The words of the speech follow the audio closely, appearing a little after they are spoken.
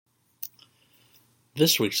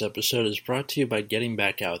This week's episode is brought to you by Getting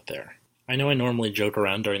Back Out There. I know I normally joke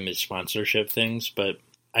around during these sponsorship things, but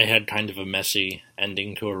I had kind of a messy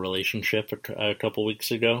ending to a relationship a couple weeks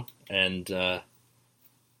ago, and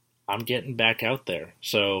I'm getting back out there.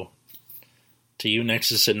 So, to you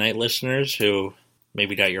Nexus at Night listeners who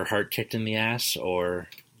maybe got your heart kicked in the ass, or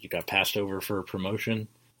you got passed over for a promotion,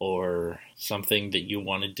 or something that you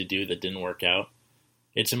wanted to do that didn't work out,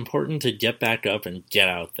 it's important to get back up and get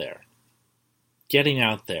out there. Getting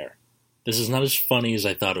out there. This is not as funny as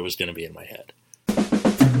I thought it was going to be in my head.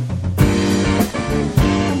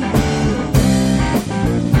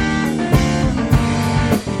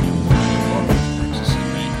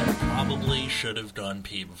 I probably should have gone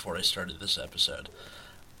pee before I started this episode.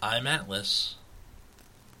 I'm Atlas,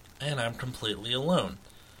 and I'm completely alone.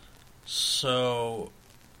 So,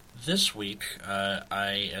 this week,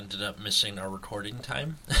 I ended up missing our recording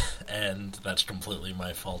time, and that's completely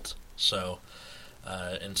my fault. So,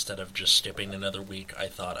 instead of just skipping another week, I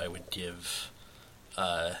thought I would give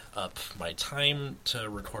up my time to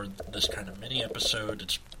record this kind of mini episode.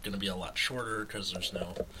 It's going to be a lot shorter because there's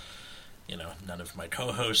none of my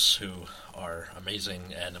co-hosts who are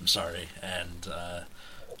amazing, and I'm sorry. And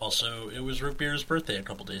also, it was Root Beer's birthday a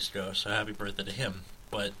couple days ago, so happy birthday to him.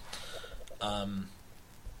 But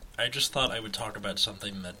I just thought I would talk about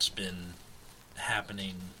something that's been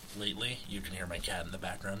happening lately. You can hear my cat in the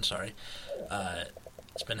background, sorry.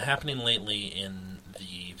 It's been happening lately in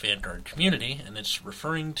the Vanguard community, and it's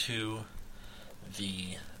referring to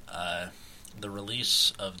the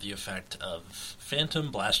release of the effect of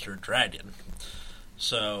Phantom Blaster Dragon.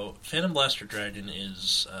 So, Phantom Blaster Dragon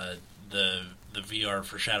is the VR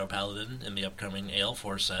for Shadow Paladin in the upcoming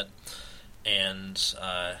AL4 set, and it's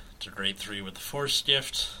a grade 3 with the Force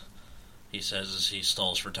Gift. He says as he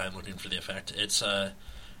stalls for time looking for the effect. It's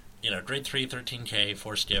grade 3, 13k,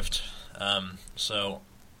 Force Gift. So,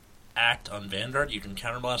 act on Vanguard, you can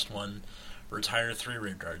counterblast 1, retire 3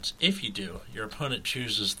 rear guards. If you do, your opponent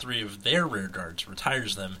chooses 3 of their rear guards,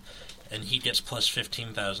 retires them, and he gets plus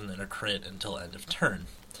 15,000 in a crit until end of turn.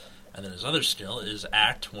 And then his other skill is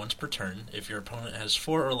act once per turn. If your opponent has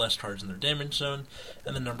 4 or less cards in their damage zone,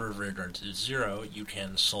 and the number of rear guards is 0, you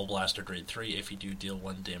can Soul Blast a grade 3 if you do deal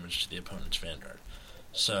 1 damage to the opponent's Vanguard.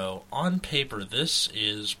 So, on paper, this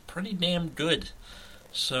is pretty damn good.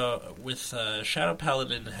 So, with Shadow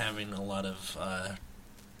Paladin having a lot of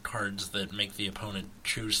cards that make the opponent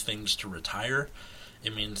choose things to retire,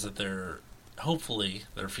 it means that hopefully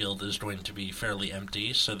their field is going to be fairly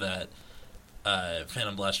empty so that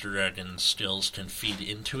Phantom Blaster Dragon skills can feed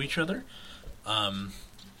into each other.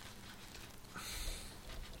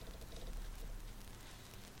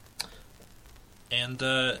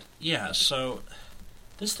 So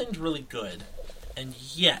this thing's really good, and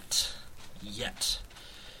yet,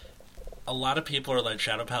 a lot of people are like,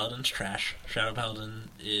 Shadow Paladin's trash. Shadow Paladin,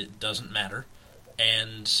 it doesn't matter.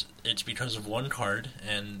 And it's because of one card,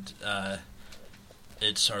 and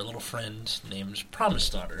it's our little friend named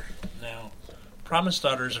Promise Daughter. Now, Promise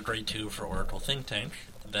Daughter is a grade 2 for Oracle Think Tank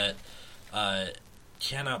that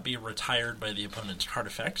cannot be retired by the opponent's card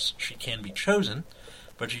effects. She can be chosen,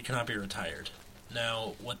 but she cannot be retired.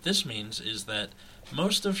 Now, what this means is that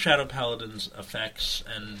most of Shadow Paladin's effects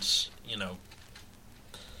and,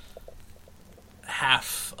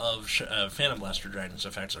 half of Phantom Blaster Dragon's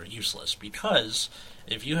effects are useless, because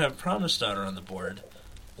if you have Promise Daughter on the board,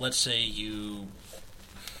 let's say you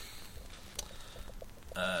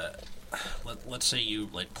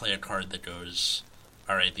play a card that goes,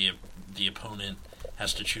 alright, the opponent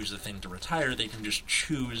has to choose a thing to retire, they can just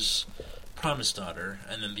choose Promise Daughter,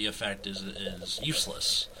 and then the effect is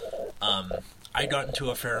useless. I got into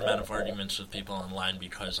a fair amount of arguments with people online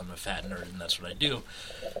because I'm a fat nerd and that's what I do,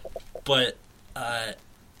 but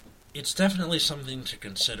it's definitely something to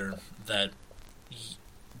consider, that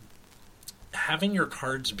having your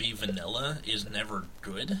cards be vanilla is never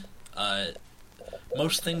good.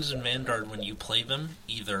 Most things in Vanguard, when you play them,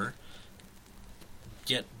 either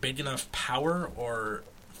get big enough power or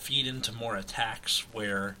feed into more attacks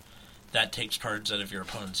where that takes cards out of your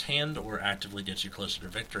opponent's hand or actively gets you closer to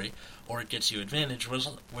victory, or it gets you advantage,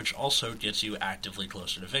 which also gets you actively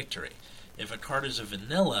closer to victory. If a card is a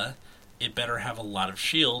vanilla, it better have a lot of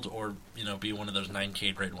shield, or, be one of those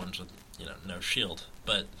 9k grade ones with, no shield.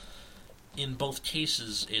 But in both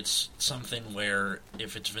cases, it's something where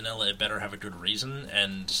if it's vanilla, it better have a good reason,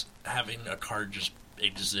 and having a card just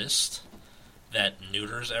exist that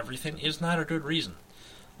neuters everything is not a good reason.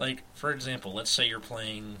 Like, for example, let's say you're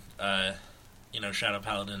playing, Shadow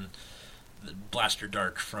Paladin Blaster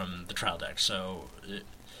Dark from the trial deck. So,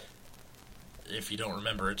 if you don't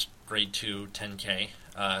remember, it's grade 2, 10k.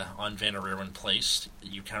 on Vanarreer when placed.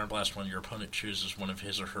 You counterblast when your opponent chooses one of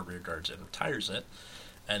his or her rear guards and retires it.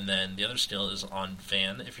 And then the other skill is on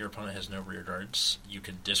Van. If your opponent has no rear guards, you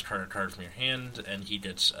can discard a card from your hand, and he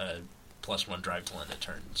gets a +1 drive to end a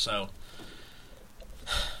turn. So,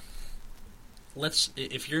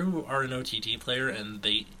 if you are an OTT player and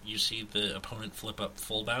you see the opponent flip up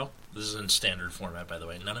full bow, this is in standard format, by the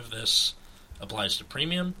way. None of this applies to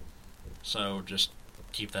premium, so just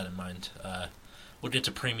keep that in mind. We'll get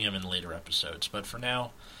to premium in later episodes, but for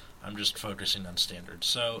now, I'm just focusing on standard.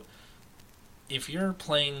 So, if you're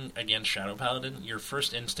playing against Shadow Paladin, your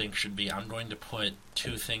first instinct should be, I'm going to put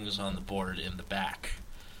 2 things on the board in the back.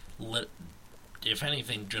 If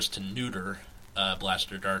anything, just to neuter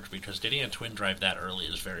Blaster Dart, because getting a Twin Drive that early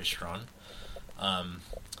is very strong.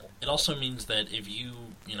 It also means that if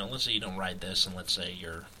let's say you don't ride this, and let's say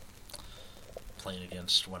you're playing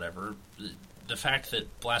against whatever, the fact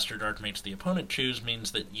that Blaster Dart makes the opponent choose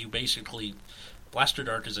means that you basically... Blaster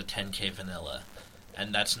Dart is a 10k vanilla,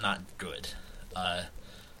 and that's not good.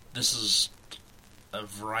 This is a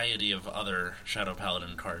variety of other Shadow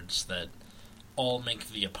Paladin cards that all make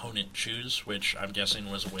the opponent choose, which I'm guessing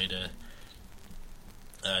was a way to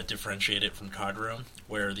differentiate it from Kagero,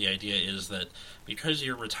 where the idea is that because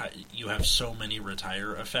you have so many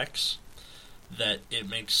retire effects, that it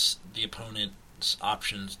makes the opponent's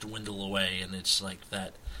options dwindle away, and it's like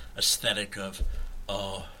that aesthetic of,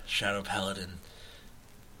 oh, Shadow Paladin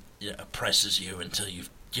oppresses you until you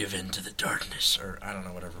give in to the darkness, or I don't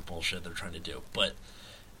know, whatever bullshit they're trying to do. But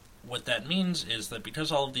what that means is that because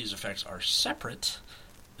all of these effects are separate,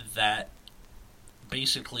 that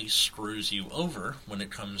basically screws you over when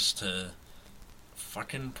it comes to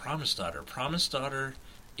fucking Promise Daughter. Promise Daughter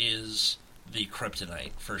is the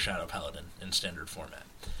kryptonite for Shadow Paladin in standard format.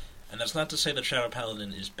 And that's not to say that Shadow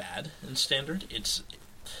Paladin is bad in standard. It's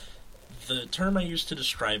the term I use to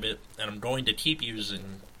describe it, and I'm going to keep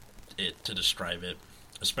using it to describe it,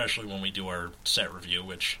 especially when we do our set review,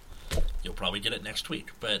 which you'll probably get it next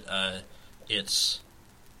week. But it's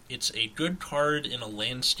a good card in a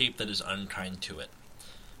landscape that is unkind to it.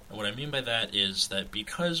 And what I mean by that is that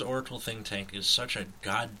because Oracle Think Tank is such a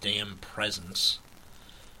goddamn presence,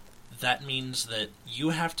 that means that you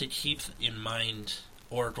have to keep in mind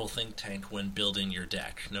Oracle Think Tank when building your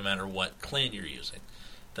deck, no matter what clan you're using.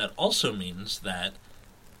 That also means that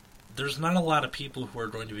there's not a lot of people who are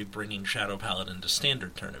going to be bringing Shadow Paladin to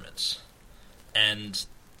standard tournaments. And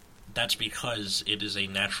that's because it is a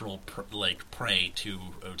natural prey to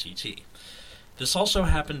OTT. This also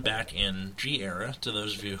happened back in G-Era, to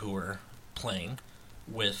those of you who were playing,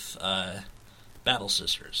 with Battle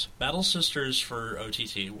Sisters. Battle Sisters for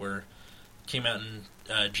OTT came out in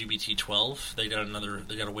GBT 12. They got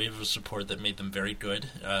a wave of support that made them very good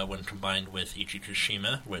when combined with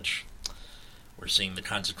Ichikashima, which we're seeing the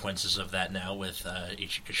consequences of that now with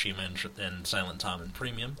Ichikashima and Silent Tom and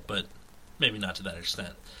Premium, but maybe not to that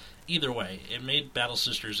extent. Either way, it made Battle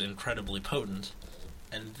Sisters incredibly potent,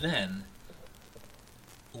 and then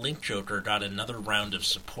Link Joker got another round of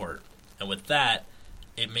support, and with that,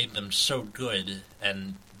 it made them so good,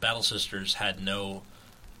 and Battle Sisters had no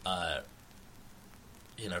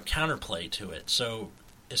counterplay to it. So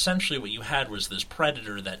essentially what you had was this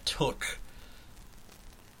predator that took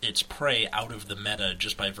its prey out of the meta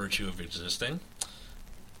just by virtue of existing.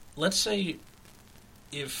 Let's say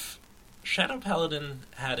if Shadow Paladin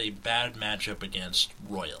had a bad matchup against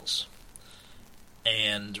Royals,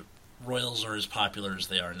 and Royals are as popular as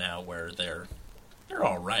they are now, where they're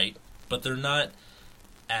alright, but they're not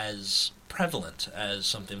as prevalent as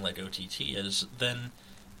something like OTT is, then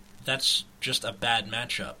that's just a bad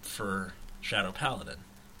matchup for Shadow Paladin.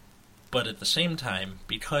 But at the same time,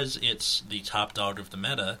 because it's the top dog of the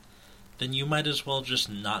meta, then you might as well just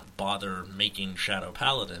not bother making Shadow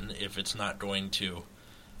Paladin if it's not going to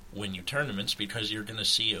win you tournaments, because you're going to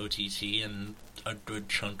see OTT in a good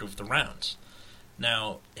chunk of the rounds.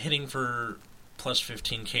 Now, hitting for plus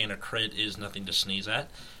 15k in a crit is nothing to sneeze at,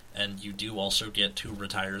 and you do also get 2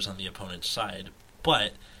 retires on the opponent's side,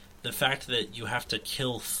 but the fact that you have to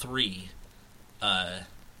kill 3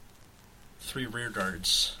 rear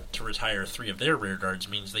guards to retire 3 of their rear guards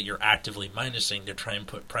means that you're actively minusing to try and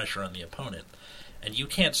put pressure on the opponent, and you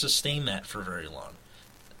can't sustain that for very long.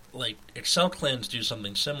 Like, Excel clans do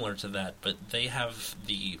something similar to that, but they have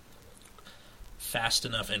the fast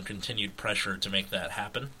enough and continued pressure to make that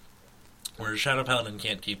happen, whereas Shadow Paladin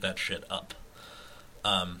can't keep that shit up.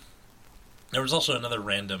 There was also another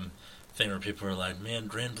random thing where people were like, man,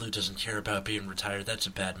 Grand Blue doesn't care about being retired, that's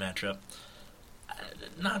a bad matchup.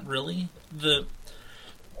 Not really. The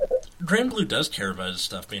Grand Blue does care about his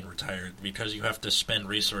stuff being retired, because you have to spend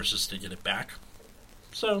resources to get it back.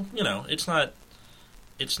 So, it's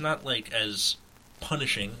not like as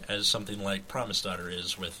punishing as something like Promise Daughter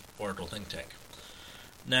is with Oracle Think Tank.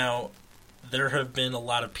 Now, there have been a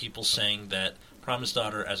lot of people saying that Promise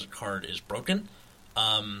Daughter as a card is broken.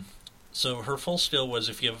 So her full skill was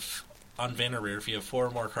on Vanarreer, if you have 4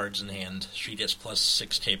 or more cards in hand, she gets plus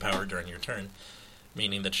 6k power during your turn,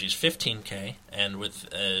 meaning that she's 15k, and with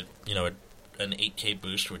an 8k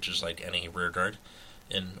boost, which is like any rear guard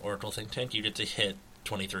in Oracle Think Tank, you get to hit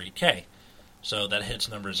 23k. So that hits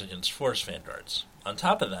numbers against Force Vanguards. On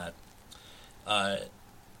top of that,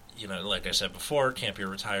 like I said before, can't be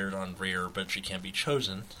retired on rear, but she can be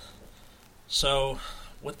chosen. So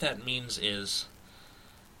what that means is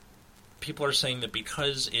people are saying that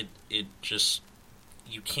because it just,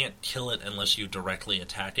 you can't kill it unless you directly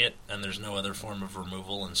attack it, and there's no other form of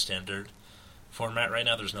removal in standard format right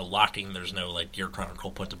now. There's no locking, there's no like Gear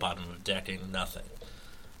Chronicle put to bottom of decking, nothing.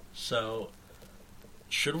 So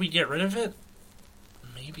should we get rid of it?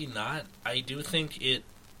 Maybe not. I do think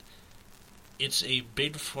it's a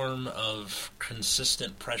big form of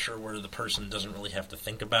consistent pressure where the person doesn't really have to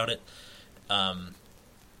think about it.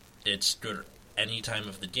 It's good any time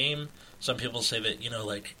of the game. Some people say that,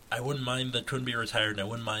 I wouldn't mind the couldn't be retired, and I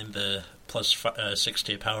wouldn't mind the plus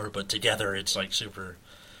 6k power, but together it's like super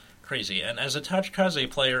crazy. And as a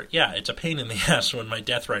Tachikaze player, yeah, it's a pain in the ass when my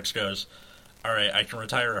Death Rex goes, alright, I can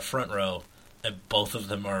retire a front row, and both of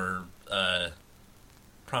them are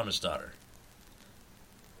Promise Daughter.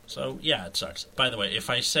 So, yeah, it sucks. By the way, if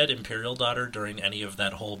I said Imperial Daughter during any of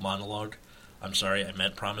that whole monologue, I'm sorry, I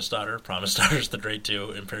meant Promise Daughter. Promise Daughter's the grade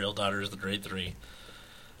 2, Imperial Daughter is the grade 3.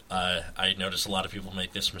 I notice a lot of people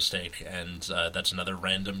make this mistake, and that's another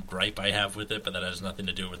random gripe I have with it, but that has nothing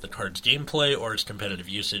to do with the card's gameplay or its competitive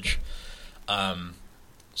usage.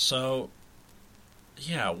 So,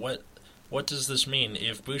 yeah, what does this mean?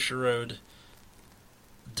 If Bushiroad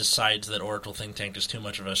decides that Oracle Think Tank is too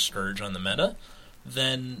much of a scourge on the meta,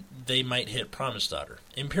 then they might hit Promise Daughter.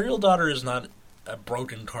 Imperial Daughter is not a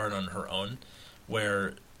broken card on her own,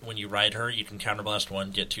 where when you ride her, you can counterblast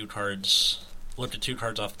 1, get 2 cards, look at 2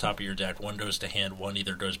 cards off the top of your deck, 1 goes to hand, 1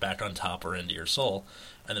 either goes back on top or into your soul,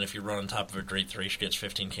 and then if you run on top of a grade 3, she gets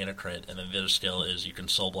 15k in a crit, and then the other skill is you can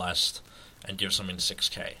Soul Blast and give something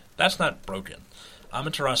 6k. That's not broken.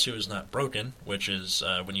 Amaterasu is not broken, which is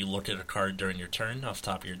when you look at a card during your turn off the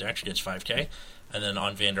top of your deck, she gets 5k, and then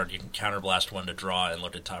on Vanguard you can counterblast 1 to draw and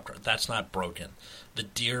look at top card. That's not broken. The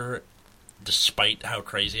Deer, despite how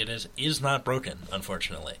crazy it is not broken,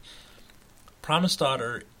 unfortunately. Promise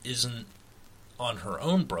Daughter isn't on her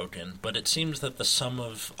own broken, but it seems that the sum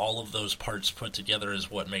of all of those parts put together is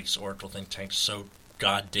what makes Oracle Think Tank so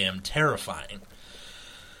goddamn terrifying.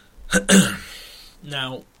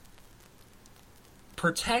 Now,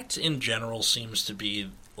 Protect in general seems to be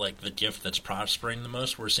like the gift that's prospering the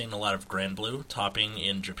most. We're seeing a lot of Grand Blue topping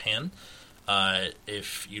in Japan.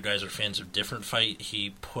 If you guys are fans of Different Fight,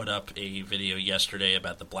 he put up a video yesterday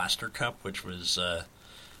about the Blaster Cup, which was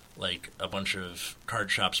like a bunch of card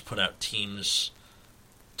shops put out teams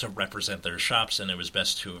to represent their shops, and it was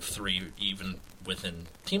best 2 of 3 even within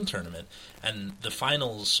team tournament. And the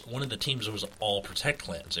finals, one of the teams was all Protect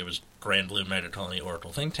clans. It was Grand Blue, Mega Colony,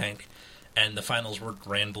 Oracle Think Tank, and the finals were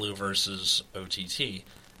Grand Blue versus OTT.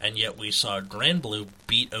 And yet we saw Grand Blue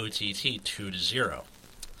beat OTT 2-0.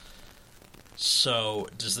 So,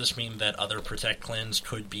 does this mean that other Protect clans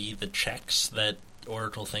could be the checks that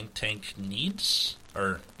Oracle Think Tank needs?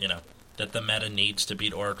 Or, that the meta needs to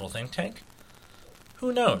beat Oracle Think Tank?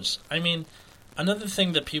 Who knows? I mean, another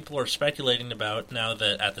thing that people are speculating about now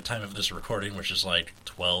that at the time of this recording, which is like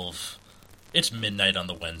 12... It's midnight on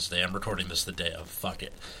the Wednesday. I'm recording this the day of. Fuck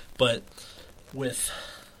it. But with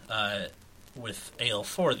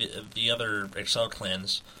AL4, the other Excel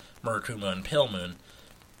clans, Murakumo and Pale Moon,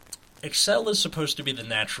 Excel is supposed to be the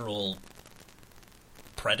natural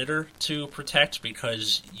predator to Protect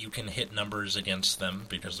because you can hit numbers against them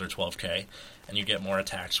because they're 12k, and you get more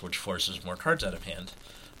attacks, which forces more cards out of hand.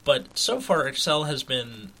 But so far, Excel has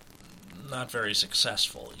been not very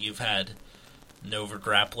successful. You've had Nova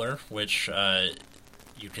Grappler, which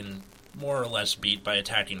you can more or less beat by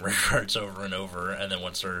attacking rare cards over and over, and then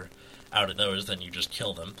once they're out of those, then you just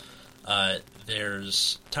kill them.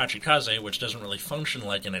 There's Tachikaze, which doesn't really function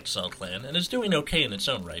like an Excel clan, and is doing okay in its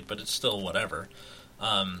own right, but it's still whatever.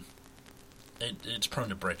 It's prone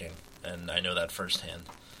to bricking, and I know that firsthand.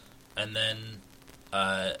 And then,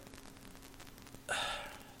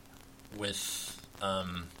 with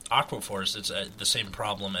Aquaforce, it's the same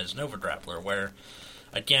problem as Nova Grappler, where,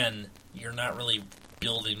 again, you're not really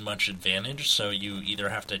building much advantage, so you either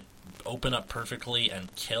have to open up perfectly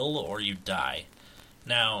and kill, or you die.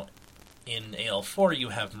 Now, In AL4, you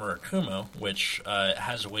have Murakumo, which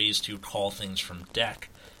has ways to call things from deck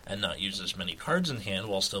and not use as many cards in hand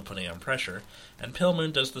while still putting on pressure. And Pale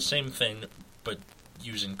Moon does the same thing, but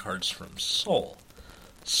using cards from Soul.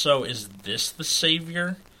 So is this the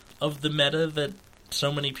savior of the meta that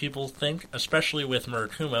so many people think? Especially with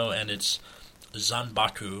Murakumo and its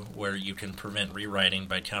Zanbaku, where you can prevent rewriting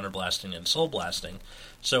by counterblasting and soul blasting.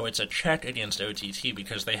 So it's a check against OTT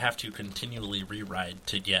because they have to continually rewrite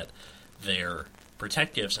to get their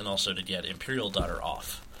protectives and also to get Imperial Daughter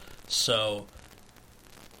off. So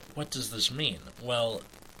what does this mean? Well,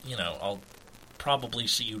 I'll probably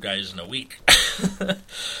see you guys in a week.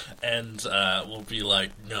 And we'll be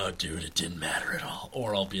like, no, dude, it didn't matter at all.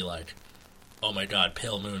 Or I'll be like, oh my god,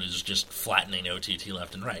 Pale Moon is just flattening OTT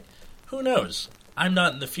left and right. Who knows? I'm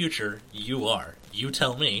not in the future. You are. You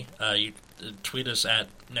tell me. You tweet us at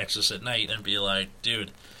Nexus at Night and be like,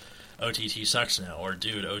 dude, OTT sucks now. Or,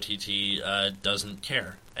 dude, OTT doesn't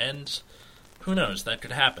care. And who knows? That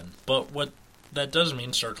could happen. But what that does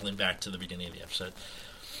mean, circling back to the beginning of the episode,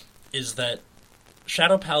 is that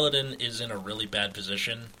Shadow Paladin is in a really bad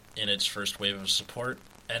position in its first wave of support.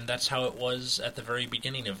 And that's how it was at the very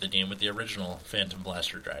beginning of the game with the original Phantom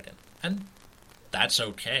Blaster Dragon. And that's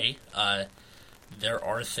okay. There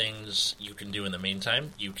are things you can do in the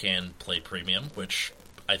meantime. You can play premium, which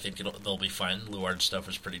I think they'll be fine. Luard's stuff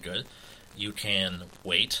is pretty good. You can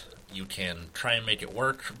wait. You can try and make it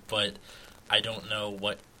work, but I don't know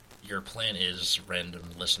what your plan is, random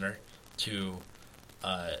listener, to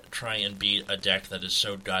try and beat a deck that is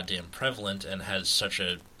so goddamn prevalent and has such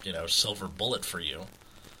a, silver bullet for you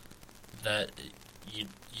that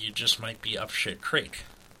you just might be up shit creek.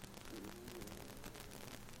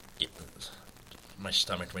 My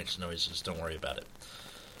stomach makes noises, don't worry about it.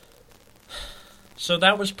 So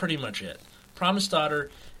that was pretty much it. Promised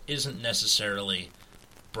Daughter isn't necessarily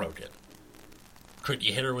broken. Could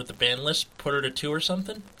you hit her with the ban list, put her to 2 or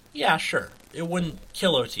something? Yeah, sure. It wouldn't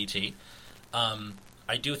kill OTT.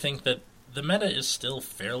 I do think that the meta is still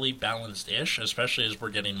fairly balanced-ish, especially as we're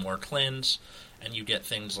getting more clans, and you get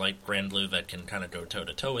things like Grand Blue that can kind of go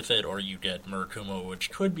toe-to-toe with it, or you get Murakumo,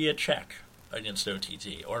 which could be a check against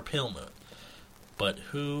OTT, or Pale Moon. But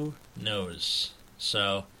who knows?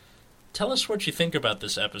 So, tell us what you think about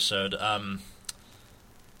this episode.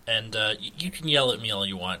 And you can yell at me all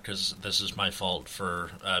you want, because this is my fault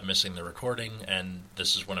for missing the recording, and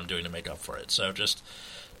this is what I'm doing to make up for it. So just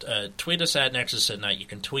tweet us at Nexus at Night. You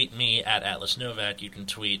can tweet me at Atlas Novak. You can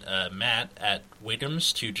tweet Matt at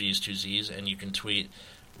Wiggums, 2 G's, 2 Z's, and you can tweet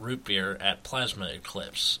Root Beer at Plasma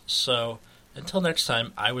Eclipse. So, until next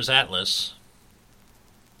time, I was Atlas.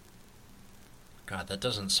 God, that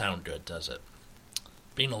doesn't sound good, does it?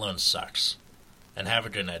 Being alone sucks. And have a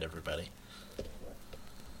good night, everybody.